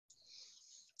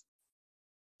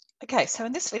Okay, so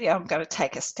in this video, I'm going to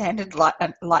take a standard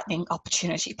Lightning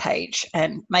opportunity page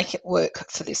and make it work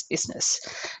for this business.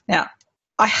 Now,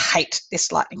 I hate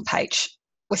this Lightning page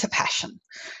with a passion.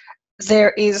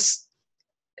 There is,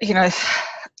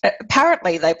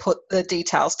 apparently they put the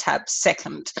details tab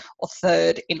second or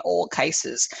third in all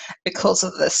cases because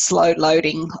of the slow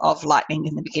loading of Lightning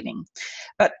in the beginning.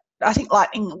 But I think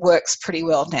Lightning works pretty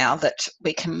well now that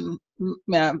we can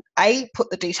A, put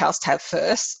the details tab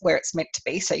first where it's meant to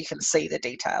be so you can see the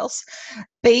details.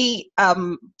 B,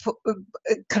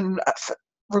 can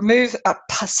remove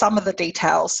some of the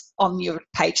details on your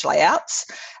page layouts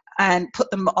and put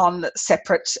them on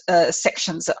separate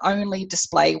sections that only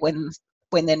display when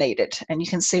they're needed. And you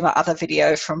can see my other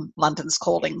video from London's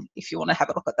Calling if you want to have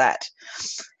a look at that.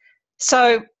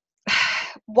 So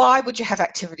why would you have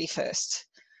activity first?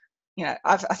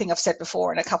 I think I've said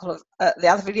before in a couple of the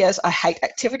other videos, I hate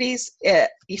activities.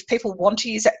 If people want to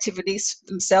use activities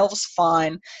themselves,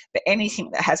 fine. But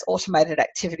anything that has automated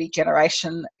activity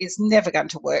generation is never going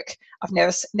to work. I've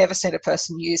never seen a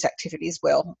person use activities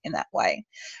well in that way.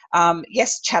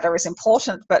 Yes, chatter is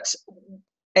important, but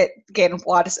again,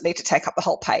 why does it need to take up the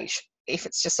whole page? If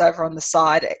it's just over on the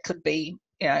side, it could be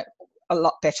a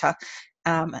lot better.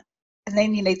 And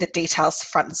then you need the details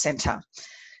front and center.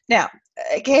 Now,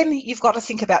 again, you've got to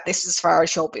think about this as far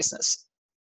as your business.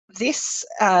 This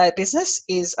business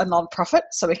is a non-profit,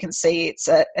 so we can see it's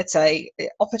a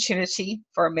opportunity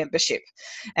for a membership,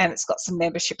 and it's got some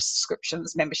membership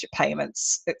subscriptions, membership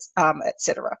payments,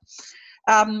 etc.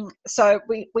 So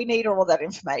we need all of that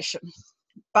information,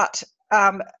 but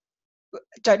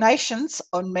donations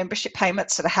on membership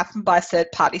payments that are happened by a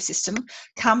third-party system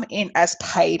come in as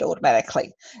paid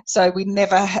automatically. So we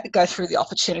never go through the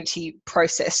opportunity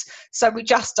process. So we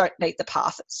just don't need the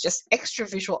path. It's just extra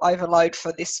visual overload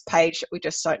for this page that we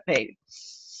just don't need.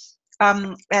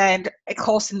 And of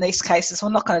course, in these cases,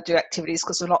 we're not going to do activities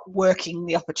because we're not working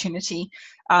the opportunity.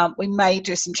 We may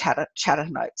do some chatter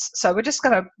notes. So we're just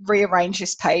going to rearrange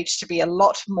this page to be a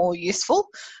lot more useful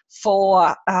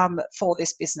for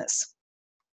this business.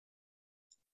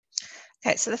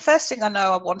 Okay, so the first thing I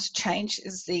know I want to change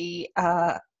is the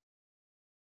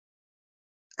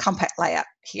compact layout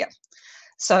here.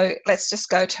 So let's just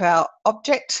go to our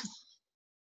object.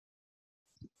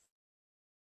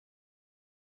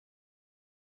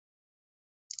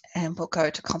 And we'll go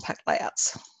to compact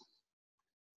layouts.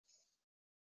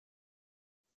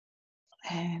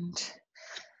 And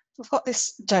we've got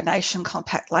this donation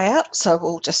compact layout, so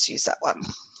we'll just use that one.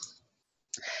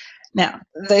 Now,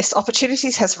 this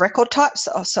opportunities has record types,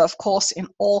 so of course, in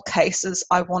all cases,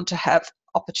 I want to have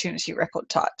opportunity record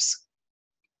types.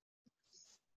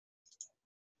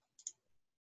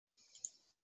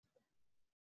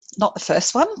 Not the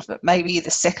first one, but maybe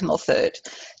the second or third.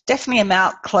 Definitely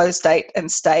amount, close date, and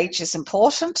stage is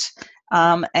important,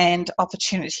 and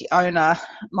opportunity owner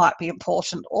might be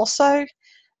important also.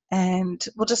 And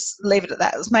we'll just leave it at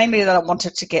that. It was mainly that I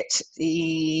wanted to get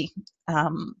the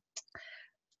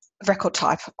record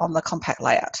type on the compact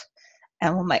layout,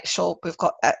 and we'll make sure we've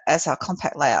got that as our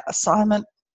compact layout assignment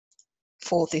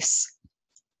for this.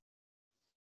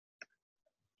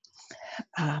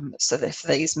 So that for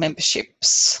these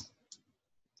memberships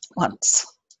once.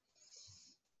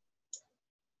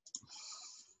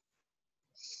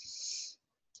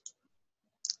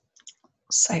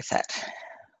 Save that.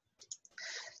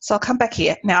 So I'll come back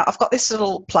here. Now I've got this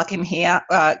little plugin here,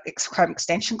 Chrome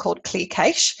extension called Clear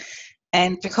Cache.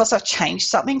 And because I've changed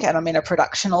something and I'm in a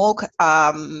production org,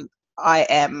 I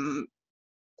am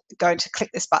going to click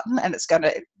this button and it's going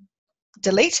to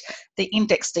delete the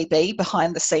IndexedDB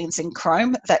behind the scenes in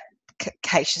Chrome that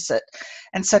caches it.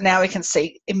 And so now we can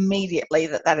see immediately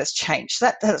that that has changed.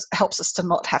 That helps us to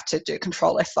not have to do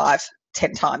Control F5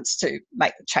 10 times to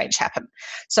make the change happen.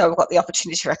 So we've got the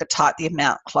opportunity record type, the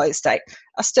amount, close date.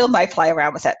 I still may play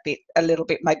around with that bit a little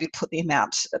bit, maybe put the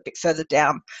amount a bit further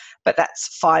down, but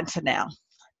that's fine for now.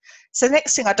 So the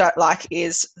next thing I don't like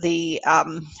is the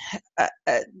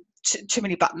too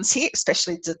many buttons here,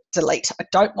 especially the delete. I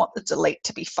don't want the delete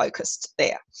to be focused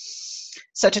there.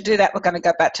 So to do that, we're going to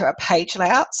go back to our page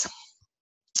layouts.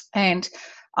 And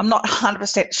I'm not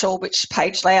 100% sure which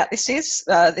page layout this is.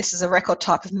 This is a record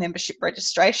type of membership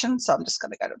registration, so I'm just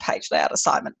going to go to page layout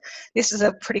assignment. This is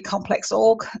a pretty complex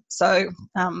org, so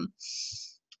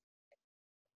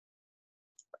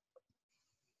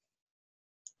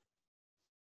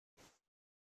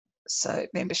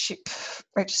membership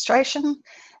registration,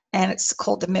 and it's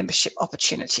called the membership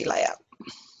opportunity layout.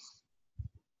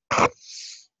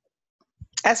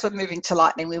 As we're moving to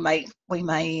Lightning, we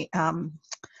may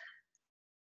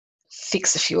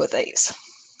fix a few of these.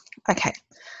 Okay.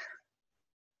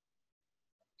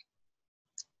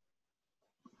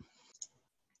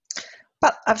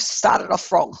 But I've started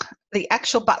off wrong. The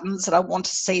actual buttons that I want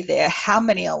to see there, how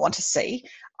many I want to see,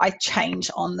 I change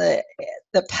on the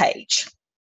page.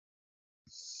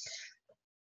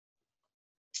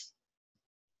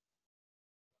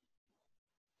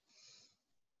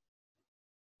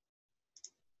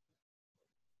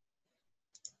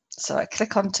 So I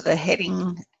click onto the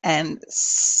heading and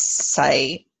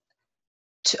say,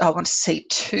 I want to see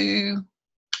 2.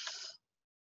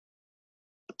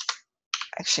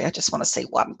 Actually, I just want to see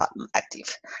 1 button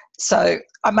active. So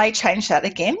I may change that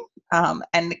again.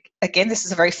 And again, this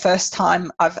is the very first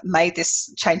time I've made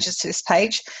this changes to this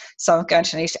page. So I'm going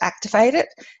to need to activate it.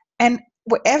 And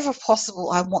wherever possible,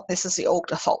 I want this as the org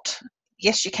default.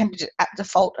 Yes, you can do app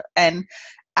default and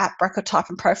app record type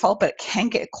and profile, but it can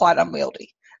get quite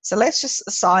unwieldy. So let's just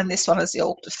assign this one as the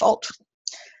org default,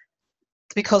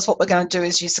 because what we're going to do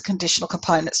is use the conditional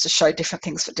components to show different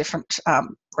things for different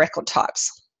record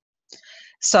types.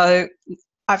 So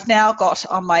I've now got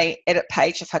on my edit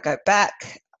page, if I go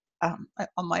back on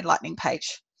my Lightning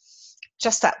page,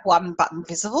 just that 1 button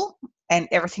visible, and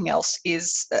everything else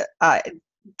is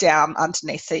down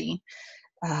underneath the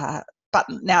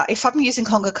button. Now, if I'm using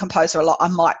Conga Composer a lot, I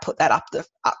might put that up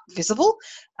visible,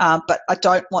 but I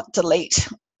don't want delete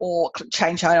or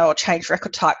change owner or change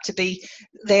record type to be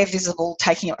there visible,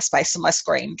 taking up space on my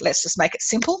screen. Let's just make it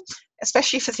simple,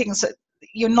 especially for things that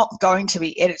you're not going to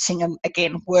be editing and,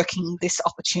 again, working this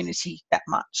opportunity that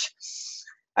much.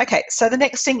 Okay, so the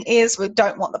next thing is we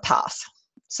don't want the path.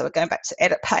 So we're going back to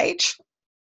edit page.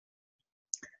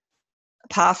 The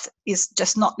path is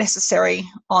just not necessary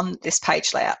on this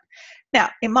page layout. Now,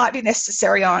 it might be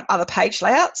necessary on other page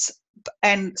layouts,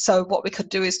 and so what we could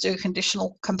do is do a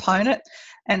conditional component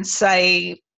and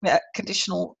say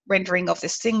conditional rendering of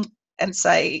this thing and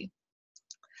say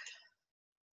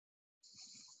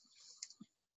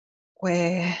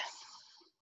where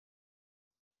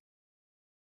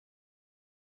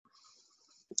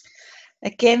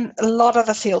again, a lot of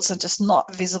the fields are just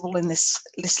not visible in this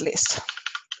list.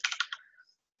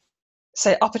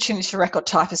 So opportunity record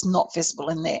type is not visible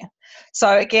in there.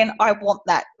 So again, I want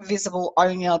that visible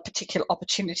only on particular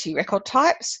opportunity record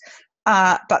types,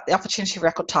 but the opportunity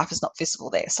record type is not visible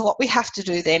there. So what we have to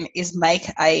do then is make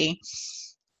a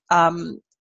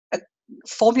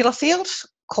formula field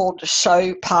called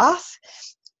show path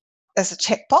as a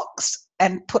checkbox,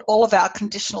 and put all of our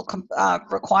conditional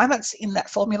requirements in that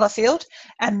formula field,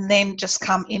 and then just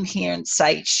come in here and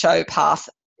say show path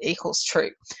equals true.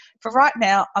 For right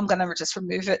now, I'm going to just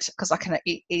remove it because I can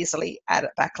easily add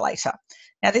it back later.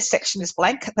 Now this section is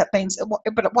blank. That means,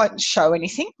 but it won't show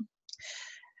anything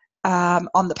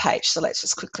on the page. So let's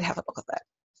just quickly have a look at that.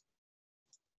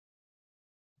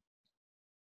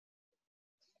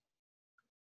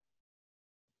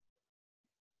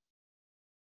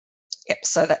 Yep,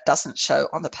 so that doesn't show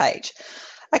on the page.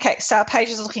 Okay, so our page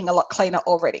is looking a lot cleaner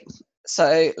already.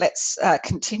 So let's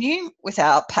continue with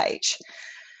our page.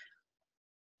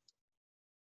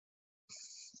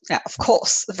 Now, of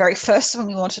course, the very first thing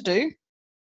we want to do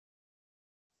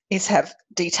is have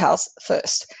details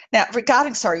first. Now,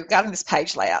 regarding this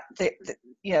page layout,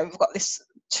 we've got this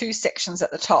 2 sections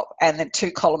at the top and then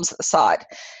 2 columns at the side.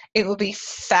 It would be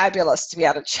fabulous to be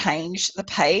able to change the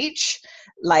page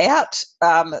layout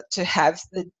to have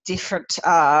the different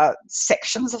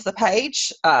sections of the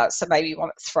page. So maybe you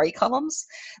want it 3 columns,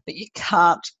 but you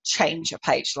can't change a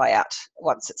page layout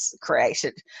once it's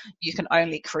created. You can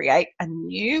only create a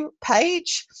new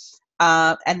page,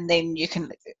 and then you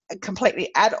can completely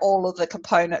add all of the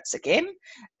components again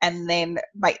and then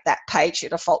make that page your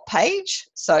default page.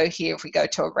 So here, if we go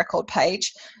to a record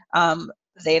page,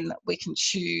 then we can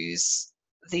choose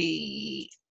the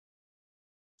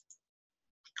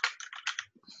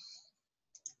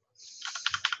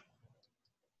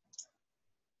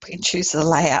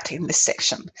layout in this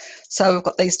section. So we've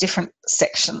got these different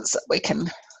sections that we can,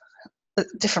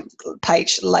 different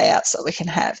page layouts that we can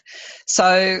have.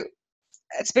 So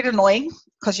it's a bit annoying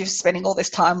because you're spending all this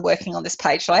time working on this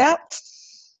page layout.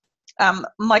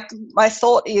 My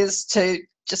thought is to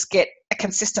just get a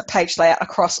consistent page layout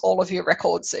across all of your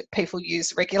records that people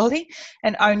use regularly,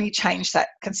 and only change that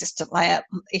consistent layout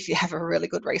if you have a really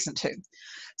good reason to.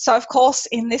 So of course,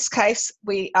 in this case,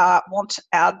 we want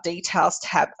our details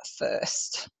tab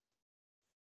first.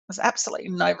 There's absolutely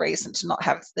no reason to not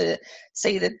have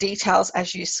see the details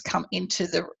as you come into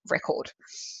the record.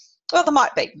 Well, there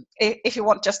might be. If you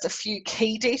want just a few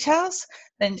key details,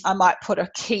 then I might put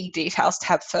a key details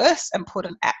tab first and put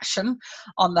an action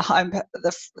on the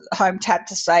home tab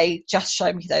to say, just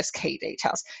show me those key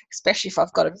details, especially if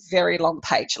I've got a very long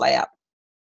page layout.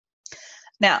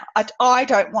 Now, I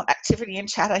don't want activity and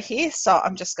chatter here, so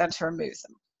I'm just going to remove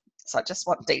them. So I just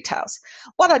want details.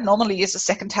 What I normally use the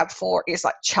second tab for is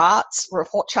like charts,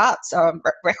 report charts,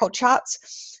 record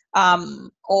charts,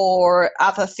 or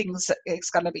other things that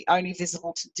it's going to be only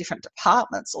visible to different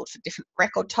departments or to different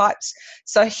record types.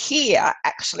 So here,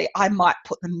 actually, I might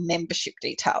put the membership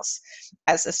details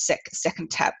as a second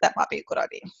tab. That might be a good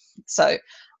idea. So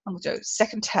I'm going to do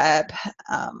second tab.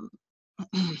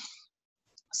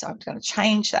 So I'm going to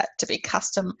change that to be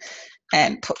custom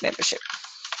and put membership.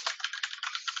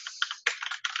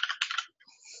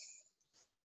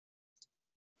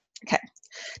 Okay.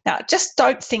 Now, just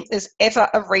don't think there's ever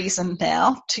a reason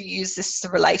now to use this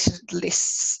related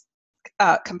lists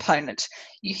component.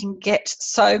 You can get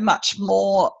so much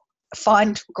more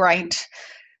fine-grained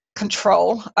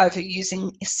control over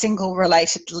using a single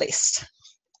related list.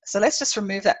 So let's just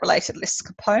remove that related list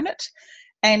component.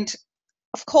 And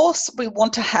of course, we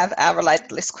want to have our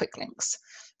related list quick links.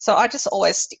 So I just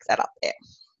always stick that up there.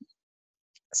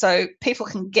 So people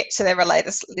can get to their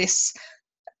related lists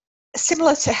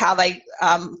similar to how they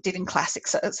did in Classic.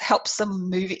 So it helps them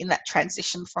move in that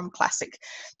transition from Classic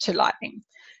to Lightning.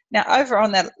 Now over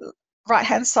on that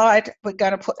right-hand side, we're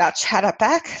going to put our chatter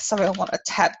back. So we'll want a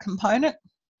tab component.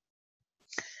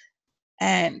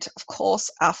 And of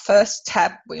course, our first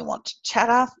tab, we want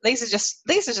chatter. These are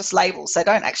just labels. They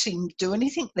don't actually do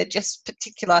anything. They're just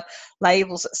particular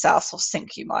labels that Salesforce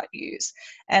think you might use.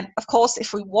 And of course,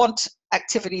 if we want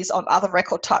activities on other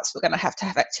record types, we're going to have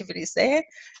activities there.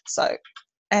 So,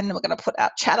 and we're going to put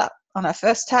our chatter on our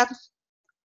first tab.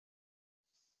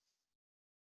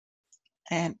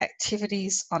 And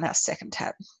activities on our second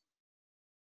tab.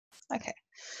 Okay,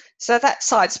 so that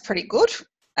side's pretty good.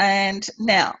 And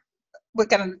now, we're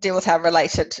going to deal with our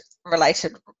related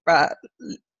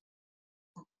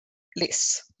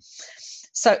lists.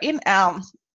 So in our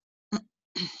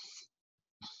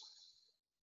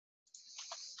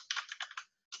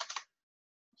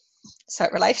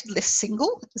related list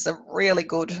single is a really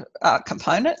good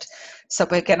component. So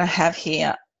we're going to have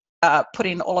here put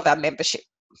in all of our membership.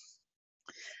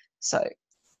 So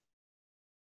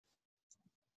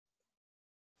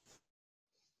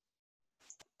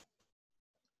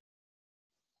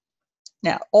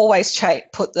now, always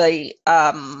put the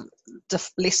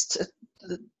list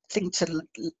the thing to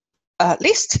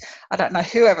list. I don't know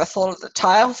whoever thought of the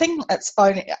tile thing. It's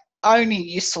only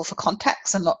useful for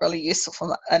contacts and not really useful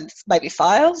for and maybe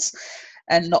files,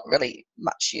 and not really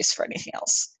much use for anything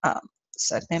else.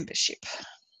 So membership.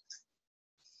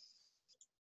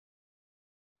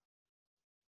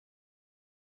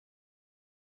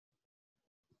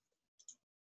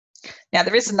 Now,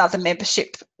 there is another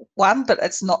membership one, but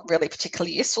it's not really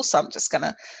particularly useful, so I'm just going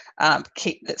to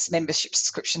keep this membership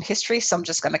subscription history, so I'm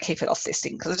just going to keep it off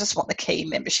listing because I just want the key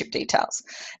membership details.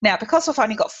 Now, because we've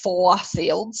only got 4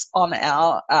 fields on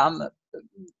our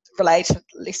related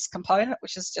list component,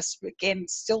 which is just, again,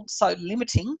 still so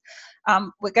limiting,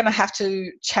 we're going to have to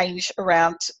change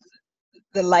around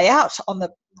the layout on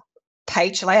the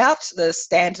page layout, the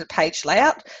standard page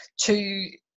layout, to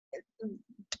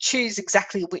choose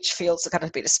exactly which fields are going to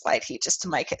be displayed here, just to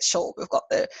make it sure we've got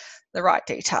the right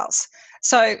details.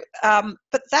 So,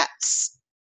 but that's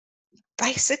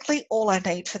basically all I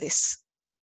need for this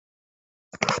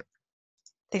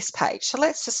page. So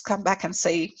let's just come back and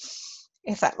see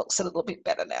if that looks a little bit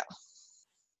better now.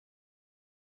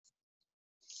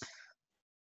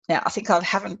 Now, I think I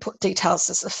haven't put details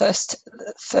as the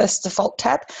first default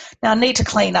tab. Now, I need to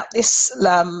clean up this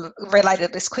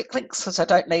related list quick links because I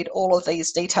don't need all of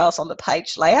these details on the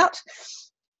page layout.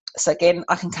 So again,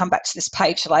 I can come back to this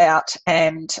page layout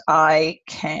and I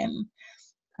can,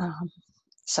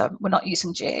 so we're not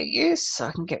using GAUs, so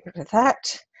I can get rid of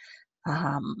that.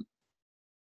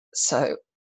 So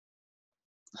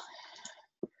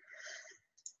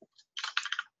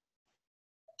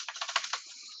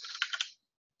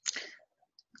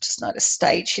just noticed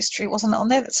stage history wasn't on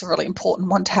there. That's a really important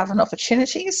one to have in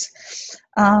opportunities.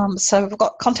 So we've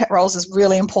got contact roles is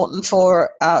really important for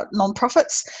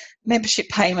non-profits, membership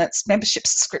payments, membership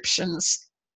subscriptions.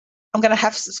 I'm going to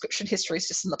have subscription histories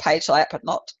just in the page layout, but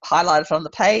not highlighted on the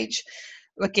page.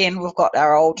 Again, we've got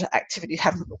our old activity,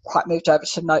 haven't quite moved over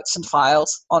to notes and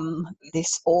files on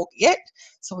this org yet,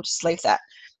 so we'll just leave that.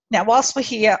 Now, whilst we're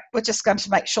here, we're just going to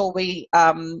make sure we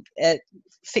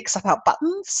fix up our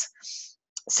buttons.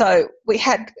 So we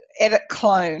had edit,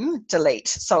 clone, delete.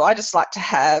 So I just like to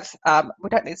have, we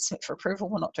don't need to submit for approval,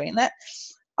 we're not doing that.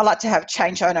 I like to have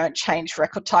change owner and change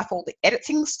record type, all the edit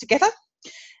things together.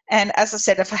 And as I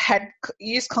said, if I had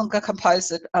used Conga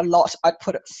Composer a lot, I'd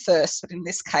put it first, but in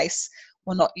this case,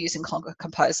 we're not using Conquer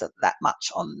Composer that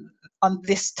much on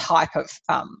this type of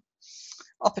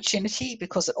opportunity,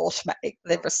 because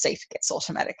the receipt gets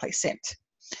automatically sent.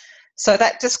 So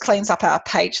that just cleans up our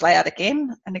page layout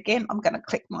again. And again, I'm going to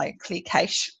click my Clear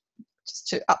Cache just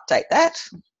to update that.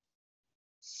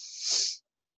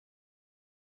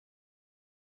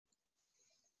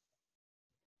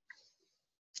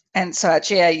 And so our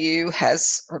GAU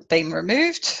has been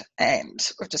removed,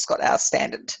 and we've just got our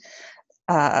standard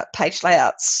page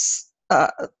layouts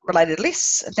related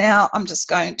lists. Now I'm just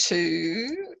going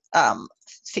to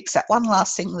fix that one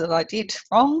last thing that I did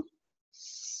wrong.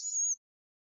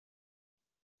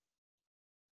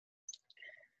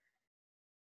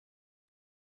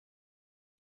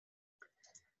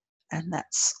 And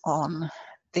that's on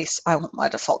this. I want my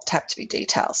default tab to be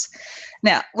details.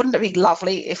 Now, wouldn't it be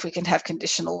lovely if we can have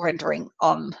conditional rendering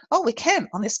on, oh, we can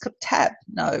on this tab.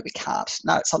 No, we can't.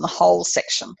 No, it's on the whole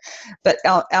section. But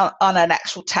on an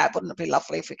actual tab, wouldn't it be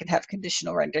lovely if we could have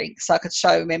conditional rendering? So I could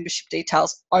show membership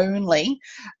details only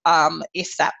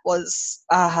if that was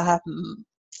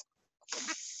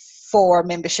for a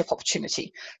membership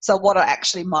opportunity. So what I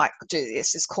actually might do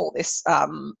is call this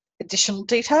additional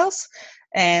details.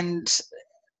 And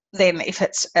then if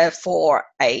it's for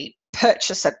a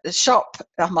purchase at the shop,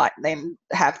 I might then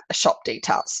have a shop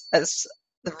details as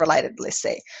the related list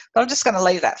there. But I'm just going to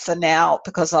leave that for now,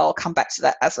 because I'll come back to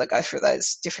that as I go through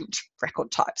those different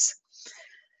record types.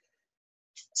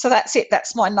 So that's it.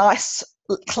 That's my nice,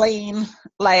 clean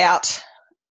layout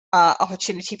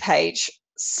opportunity page,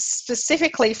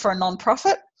 specifically for a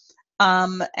non-profit,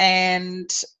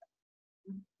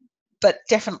 but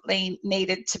definitely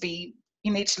needed to be,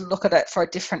 you need to look at it for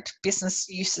different business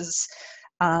uses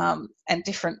and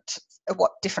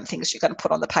what different things you're going to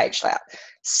put on the page layout.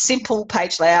 Simple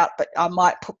page layout, but I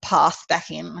might put path back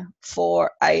in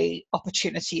for a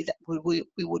opportunity that we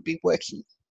would be working.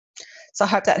 So I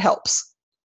hope that helps.